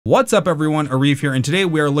What's up everyone, Arif here, and today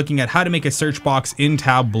we are looking at how to make a search box in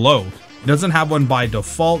Tableau. It doesn't have one by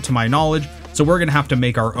default to my knowledge, so we're gonna have to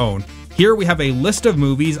make our own. Here we have a list of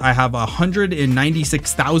movies. I have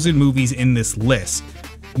 196,000 movies in this list.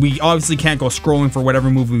 We obviously can't go scrolling for whatever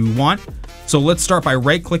movie we want. So let's start by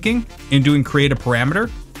right clicking and doing create a parameter.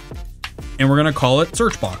 And we're gonna call it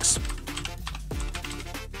search box.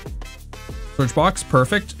 Search box,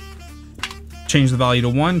 perfect. Change the value to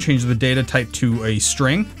 1, change the data type to a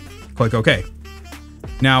string, click OK.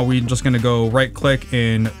 Now we're just gonna go right click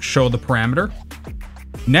and show the parameter.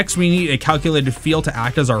 Next, we need a calculated field to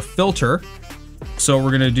act as our filter. So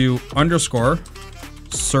we're gonna do underscore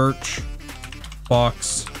search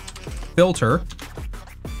box filter.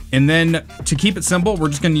 And then to keep it simple, we're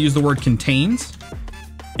just gonna use the word contains.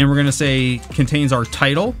 And we're gonna say contains our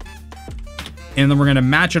title. And then we're gonna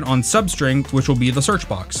match it on substring, which will be the search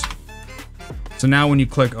box. So now when you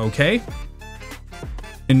click OK,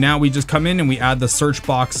 and now we just come in and we add the search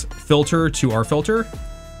box filter to our filter.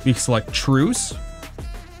 We select trues,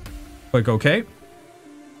 click OK.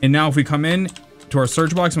 And now if we come in to our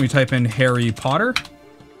search box and we type in Harry Potter,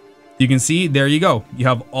 you can see, there you go. You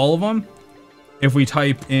have all of them. If we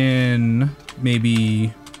type in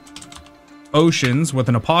maybe Oceans with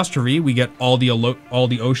an apostrophe, we get all the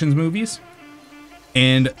Oceans movies.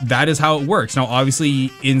 And that is how it works. Now,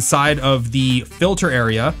 obviously, inside of the filter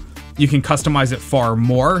area, you can customize it far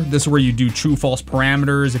more. This is where you do true false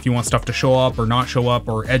parameters if you want stuff to show up or not show up,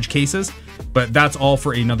 or edge cases. But that's all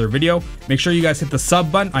for another video. Make sure you guys hit the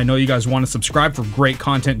sub button. I know you guys want to subscribe for great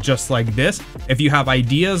content just like this. If you have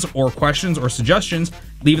ideas or questions or suggestions,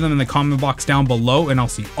 leave them in the comment box down below, and I'll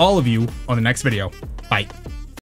see all of you on the next video. Bye.